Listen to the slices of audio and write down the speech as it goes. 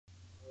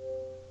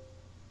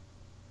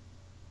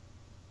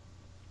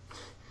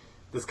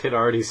This kid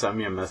already sent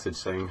me a message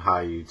saying,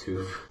 hi,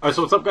 YouTube. Alright,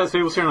 so what's up, guys?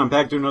 Fables here, and I'm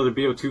back doing another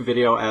BO2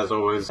 video, as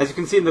always. As you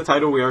can see in the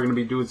title, we are going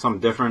to be doing something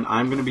different.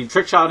 I'm going to be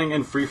trick-shotting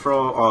in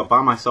free-for-all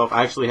by myself.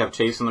 I actually have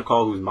Chase in the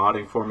call, who's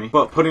modding for me.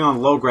 But putting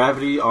on low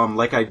gravity,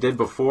 like I did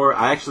before,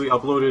 I actually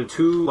uploaded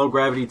 2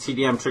 low-gravity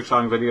TDM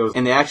trick-shotting videos,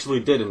 and they actually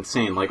did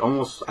insane. Like,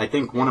 almost, I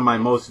think, one of my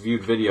most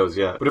viewed videos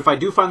yet. But if I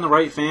do find the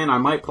right fan, I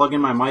might plug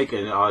in my mic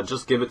and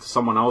just give it to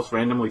someone else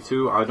randomly,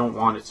 too. I don't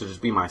want it to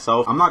just be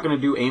myself. I'm not going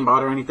to do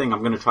aimbot or anything. I'm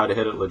going to try to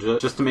hit it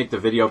legit, just to make the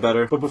video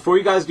better. But before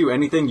you guys do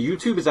anything,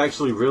 YouTube is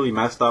actually really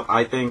messed up,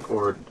 I think,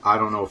 or I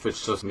don't know if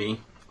it's just me.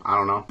 I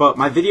don't know. But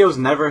my videos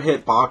never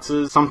hit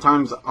boxes.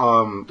 Sometimes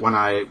when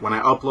I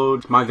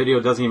upload, my video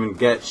doesn't even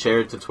get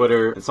shared to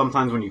Twitter. And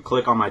sometimes when you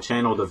click on my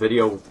channel, the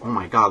video, oh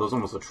my god, that was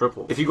almost a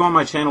triple. If you go on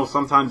my channel,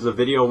 sometimes the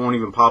video won't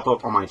even pop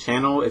up on my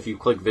channel. If you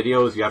click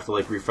videos, you have to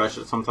like refresh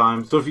it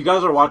sometimes. So if you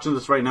guys are watching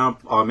this right now,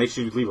 make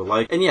sure you leave a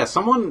like. And yeah,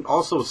 someone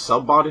also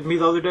sub-botted me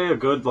the other day, a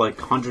good like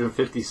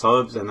 150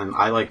 subs, and then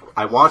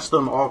I watched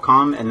them all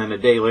come, and then a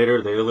day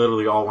later, they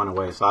literally all went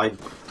away. So I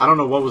don't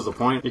know what was the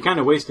point. You're kind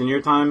of wasting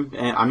your time,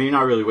 and I mean, you're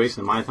not really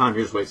wasting my time,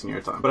 you're just wasting your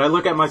time. But I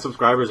look at my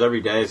subscribers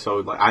every day, so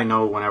like I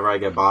know whenever I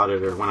get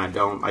botted or when I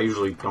don't. I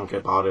usually don't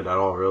get botted at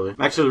all, really. I'm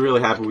actually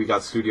really happy we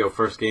got studio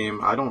first game.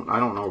 I don't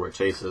know where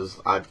Chase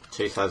is.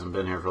 Chase hasn't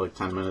been here for like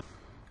 10 minutes.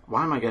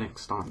 Why am I getting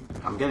stunned?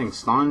 I'm getting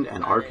stunned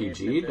and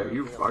RPG'd? Are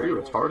you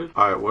retarded?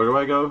 Alright, where do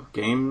I go?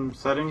 Game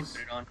settings?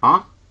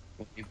 Huh?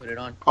 You put it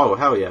on? Oh,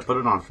 hell yeah. Put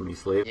it on for me,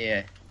 Slave.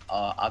 Yeah.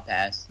 I'll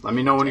pass. Let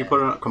me know when you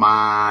put it on. Come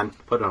on.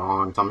 Put it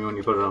on. Tell me when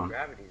you put it on.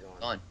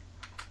 On.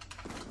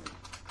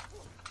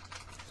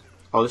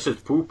 Oh, this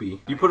shit's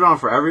poopy. You put it on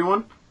for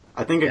everyone?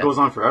 I think it goes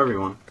on for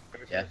everyone.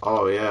 Yeah.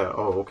 Oh, yeah.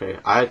 Oh, okay.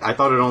 I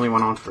thought it only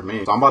went on for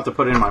me. So I'm about to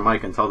put in my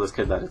mic and tell this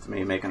kid that it's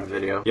me making a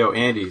video. Yo,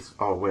 Andy's.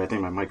 Oh, wait. I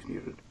think my mic's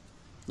muted.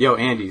 Yo,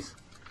 Andy's.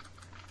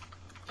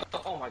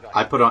 Oh my god.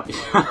 I put on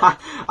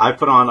I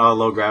put on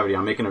low gravity.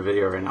 I'm making a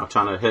video right now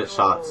trying to hit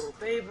shots.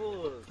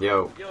 Fables.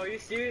 Yo, are you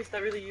serious?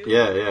 That really you?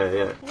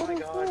 Yeah. Oh my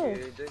god,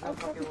 dude. There's no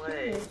fucking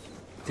way.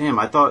 Damn,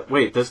 I thought,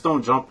 wait, this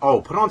don't jump. Oh,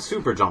 put on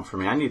super jump for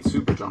me. I need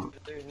super jump.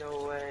 There's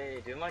no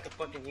way, dude. I'm like a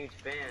fucking huge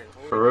fan.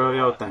 Holy For real,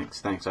 yo, god.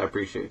 thanks. I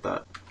appreciate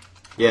that.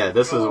 Yeah,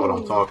 this is what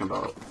I'm talking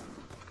about.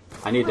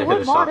 I need to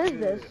hit a shot. What mod is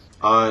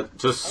this?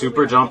 Just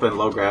super jump and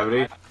low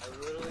gravity. I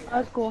literally That's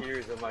have cool.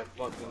 tears in my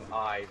fucking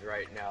eyes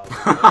right now.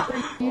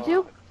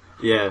 YouTube?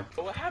 Yeah.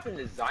 But what happened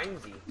to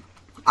Zymesy?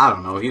 I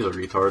don't know, he's a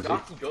retard.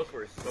 Doxy Ghost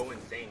War is so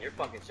insane. Your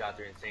fucking shots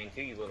are insane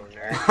too, you little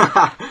nerd.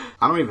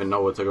 I don't even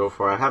know what to go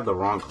for. I have the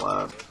wrong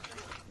collab.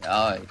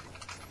 Oh,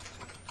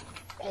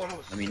 Oh, no,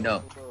 I mean,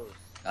 no.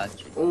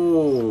 Gotcha.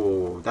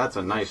 Oh, that's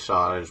a nice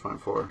shot I just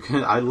went for.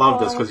 I love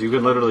this because you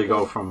can literally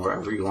go from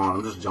wherever you want.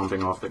 I'm just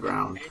jumping off the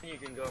ground. And you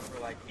can go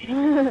for like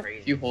anything crazy.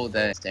 If you hold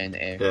that, stay in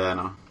the air. Yeah, I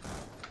know.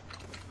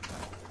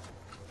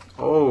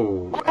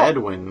 Oh,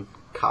 Edwin.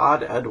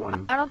 COD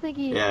Edwin. I don't think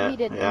he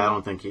did. Yeah, I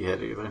don't think he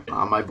hit either.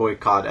 My boy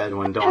COD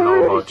Edwin don't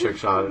know about trick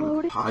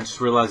shotting. I just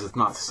realized it's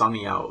not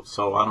sunny out,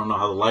 so I don't know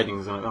how the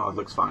lighting's gonna. Oh, it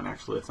looks fine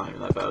actually. It's not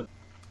even that bad.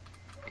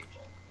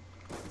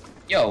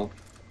 Yo.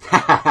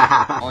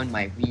 On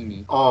my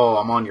weenie. Oh,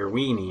 I'm on your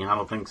weenie. I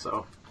don't think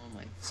so. Oh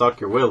my. Suck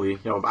your willy.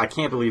 Yo, I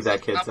can't believe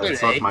that kid said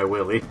suck my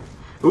willy.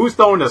 Who's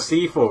throwing the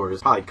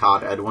C4s? Probably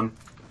COD Edwin.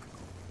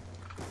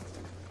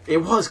 It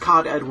was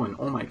COD Edwin.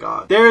 Oh my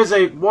god. There is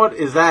a. What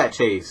is that,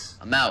 Chase?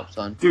 I'm out,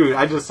 son. Dude,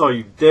 I just saw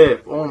you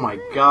dip. Oh my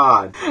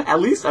god.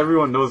 At least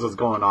everyone knows what's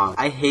going on.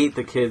 I hate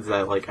the kids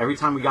that, like, every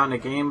time we got in a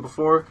game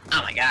before.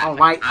 Oh my god.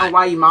 Why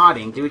are you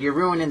modding? Dude, you're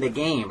ruining the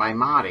game by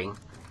modding.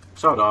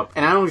 Shut up.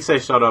 And I only say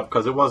shut up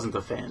because it wasn't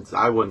the fans.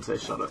 I wouldn't say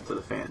shut up to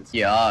the fans.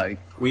 Yeah.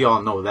 We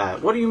all know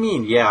that. What do you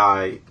mean,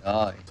 yeah,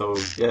 So,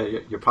 yeah,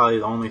 you're probably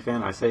the only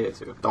fan I say it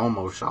to.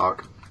 Domo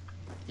shock.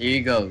 here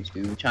he goes,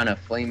 dude. Trying to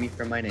flame me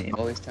for my name.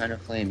 Always trying to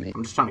flame me.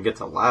 I'm just trying to get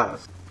to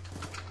last.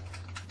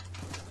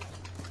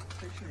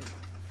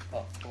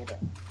 Oh, hold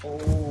on.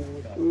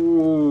 Hold on.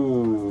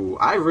 Ooh,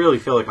 I really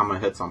feel like I'm gonna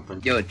hit something.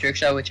 Yo, trick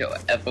shot with your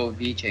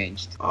FOV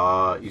changed.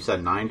 You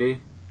said 90?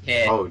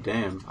 Yeah. Oh,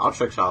 damn. I'll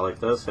trick shot like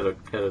this. Hit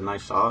a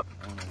nice shot.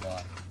 I don't know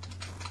why.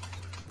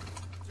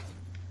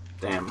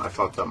 Damn, I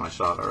fucked up my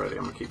shot already.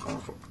 I'm gonna keep going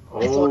for it.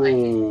 thought I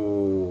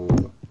Oh.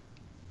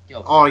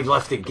 Yo. Oh, he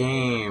left the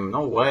game.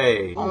 No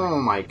way. Oh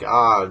my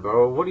god,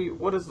 bro.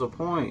 What is the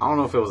point? I don't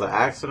know if it was an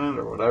accident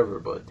or whatever,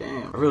 but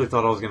damn. I really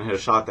thought I was gonna hit a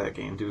shot that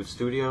game. Dude,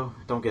 studio,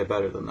 don't get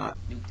better than that.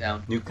 Nuke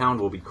down. Nuketown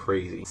will be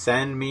crazy.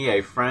 Send me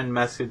a friend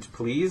message,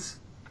 please.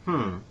 Hit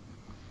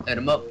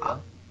him up,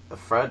 bro. A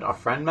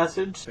friend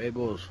message?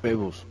 Fables.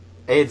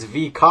 Hey, it's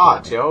V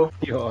Caught, yo.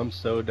 Yo, I'm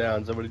so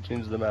down. Somebody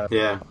changed the map.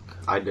 Yeah,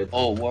 I did.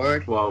 Oh,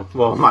 word. Well,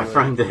 my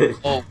friend did.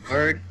 Oh,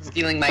 word.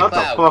 Stealing my Shut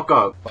cloud. the fuck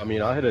up. I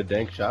mean, I'll hit a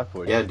dank shot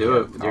for you. Yeah, do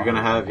it. You're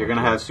gonna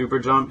have super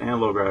jump and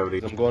low gravity.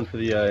 I'm going for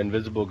the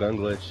invisible gun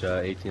glitch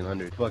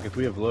 1800. Fuck, if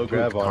we have low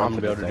grav on, I'm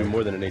gonna be able to do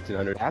more than an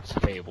 1800. That's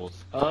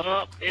Fables.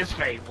 It's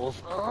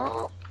Fables.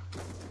 Oh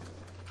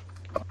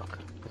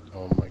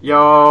my god. Yo!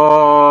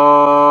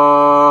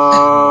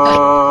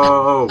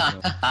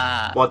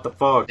 What the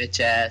fuck? Bitch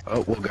ass.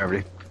 Oh, low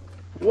gravity.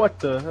 What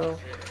the hell?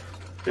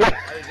 I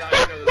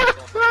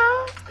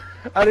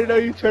I didn't know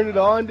you turned it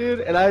on,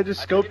 dude, and I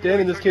just scoped in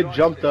and this kid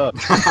jumped up.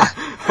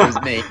 It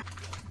was me.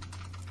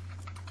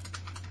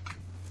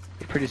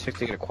 You're pretty sick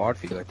to get a quad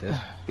feed like this.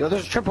 Yo,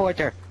 there's a triple right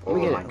there. Oh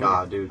my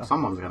god, dude.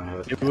 Someone's gonna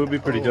hit. It would be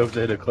pretty dope to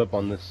hit a clip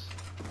on this.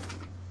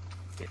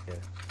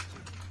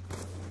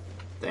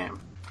 Damn.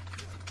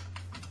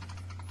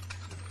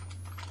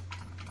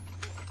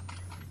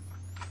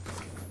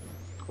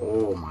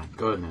 Oh my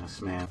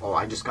goodness, man. Oh,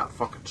 I just got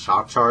fucking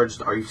shock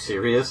charged. Are you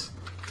serious?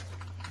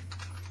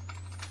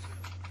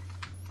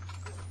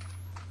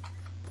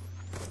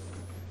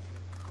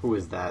 Who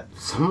is that?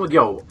 Someone,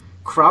 yo,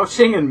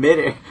 crouching in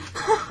midair.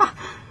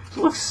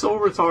 Looks so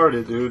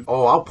retarded, dude.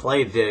 Oh, I'll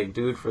play Dig,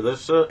 dude, for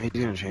this shit. He's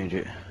gonna change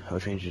it. I'll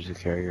change it to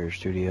Carrier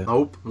Studio.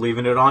 Nope,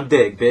 leaving it on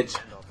Dig, bitch.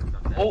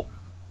 Oh.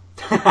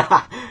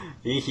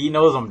 He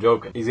knows I'm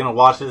joking. He's gonna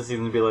watch this, he's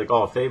gonna be like,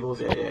 oh, Fables?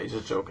 Yeah, he's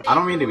just joking. I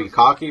don't mean to be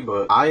cocky,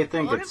 but I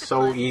think it's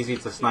so easy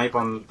to snipe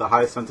on the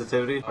high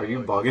sensitivity. Are you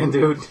bugging,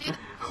 dude?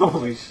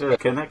 Holy shit.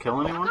 Can that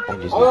kill anyone?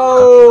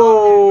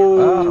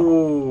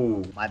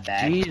 Oh! My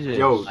bad. Jesus.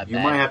 Yo, My you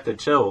bad. might have to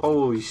chill.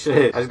 Holy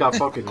shit. I just got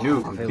fucking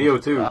nuked on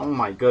BO2. Oh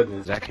my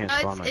goodness. That can't No,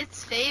 spawn it.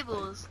 it's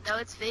Fables. No,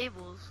 it's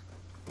Fables.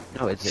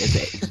 No,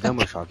 it's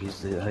Demo Shock. He's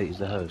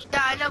the host.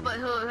 Yeah, I know, but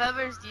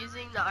whoever's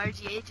using the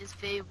RGH is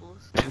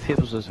Fables. Maybe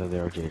Fables does have the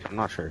RJ. I'm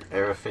not sure.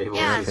 Era Fables.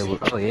 Yeah, Fables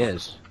probably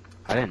is.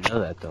 I didn't know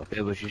that though.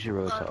 Fables, you should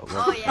really talk.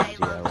 Oh, yeah,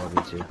 I I love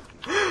you too.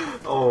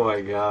 Oh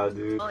my god,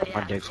 dude. Oh, yeah.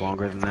 My dick's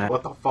longer than that.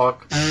 What the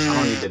fuck? I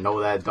don't need to know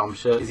that dumb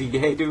shit. Is he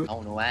gay, dude? I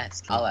don't know,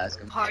 ask. I'll ask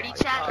him. Party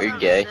chat Are you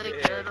sounds gay?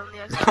 really good on the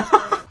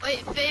Xbox. Wait,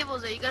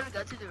 Fables, are you gonna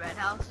go to the Red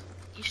House?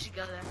 You should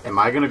go there. Am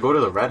I gonna go to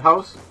the Red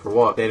House? For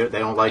what? They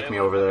don't like me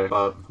over there.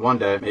 But one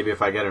day, maybe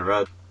if I get in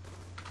red.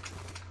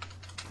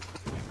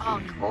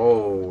 Oh,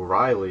 Oh,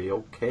 Riley,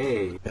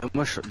 okay.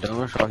 Demo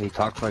Shock, he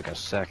talked for like a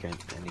second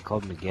and he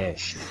called me gay.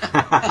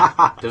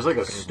 There's like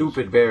a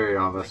stupid barrier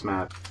on this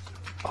map.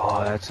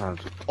 Oh, that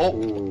sounds.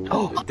 Ooh.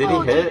 Oh. Did he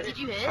hit? Did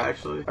you hit?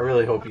 Actually, I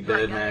really hope he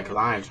did, man, because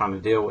I ain't trying to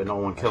deal with no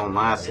one killing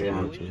last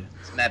again.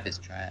 This map is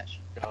trash.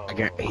 I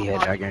guarantee he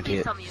hit. I guarantee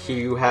it. Tell me you hit.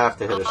 You have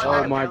to hit a Oh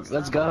shot. my,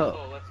 let's go.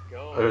 Oh, let's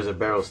go. There's a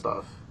barrel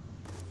stuff.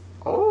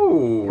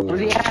 Oh. Where's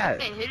he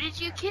at? Hey, who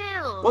did you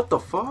kill? What the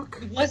fuck?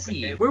 Who was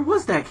he? Where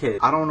was that kid?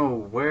 I don't know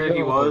where he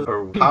Yo. was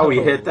or how he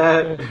hit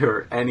that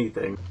or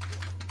anything.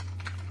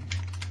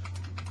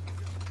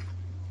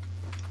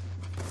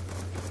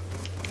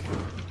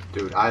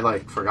 Dude, I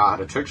like forgot how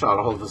to trick shot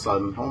all of a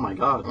sudden. Oh my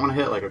god. I want to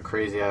hit like a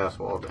crazy ass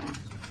wall bang.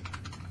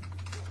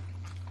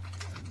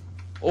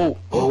 Oh.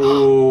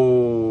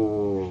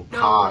 Oh, No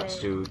Cox,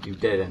 way. dude, you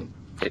didn't.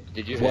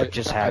 Did you What hit?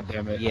 just God happened?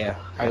 damn it. Yeah,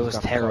 I it just was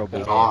got terrible.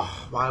 fucked up.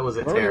 Oh, why was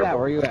it Where were you at? terrible?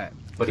 Where you at?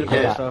 But he Yeah.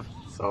 hit. Stuff.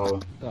 So,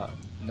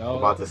 No.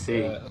 About to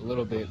see. A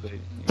little bit, but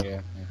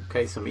yeah.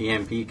 okay, some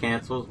EMP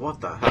cancels. What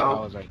the I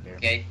hell? was right there.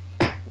 Okay.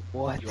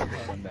 What? You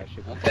understand that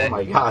shit. Oh Okay.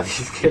 my god,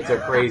 these kids are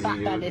crazy,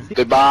 dude.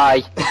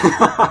 Goodbye.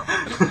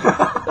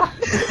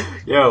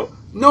 Yo,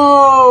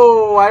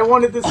 no! I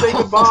wanted to say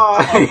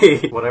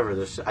goodbye! Whatever,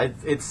 this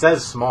it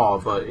says small,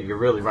 but you're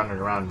really running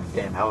around in a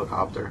damn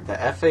helicopter. The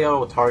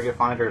FAO, target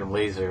finder, and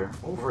laser.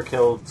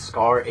 Overkill,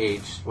 Scar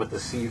H with the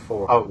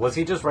C4. Oh, was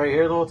he just right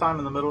here the whole time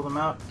in the middle of the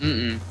map?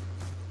 Mm-mm.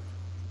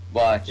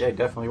 Watch. Yeah, he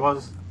definitely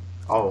was.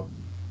 Oh.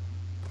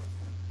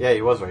 Yeah,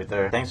 he was right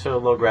there. Thanks for the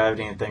low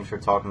gravity and thanks for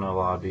talking to the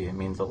lobby. It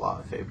means a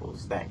lot,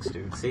 Fables. Thanks,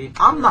 dude. See?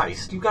 I'm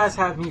nice. You guys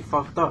have me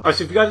fucked up. Alright,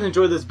 so if you guys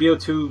enjoyed this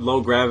BO2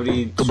 low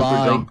gravity super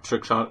jump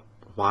trick shot,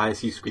 why is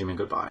he screaming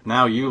goodbye?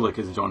 Now Ulick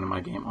is joining my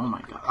game. Oh my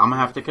god. I'm gonna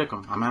have to kick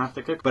him.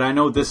 But I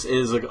know this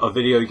is a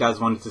video you guys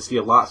wanted to see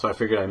a lot, so I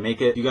figured I'd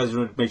make it. You guys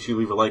make sure you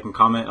leave a like and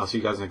comment. I'll see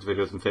you guys next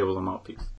videos and Fables. I'm out. Peace.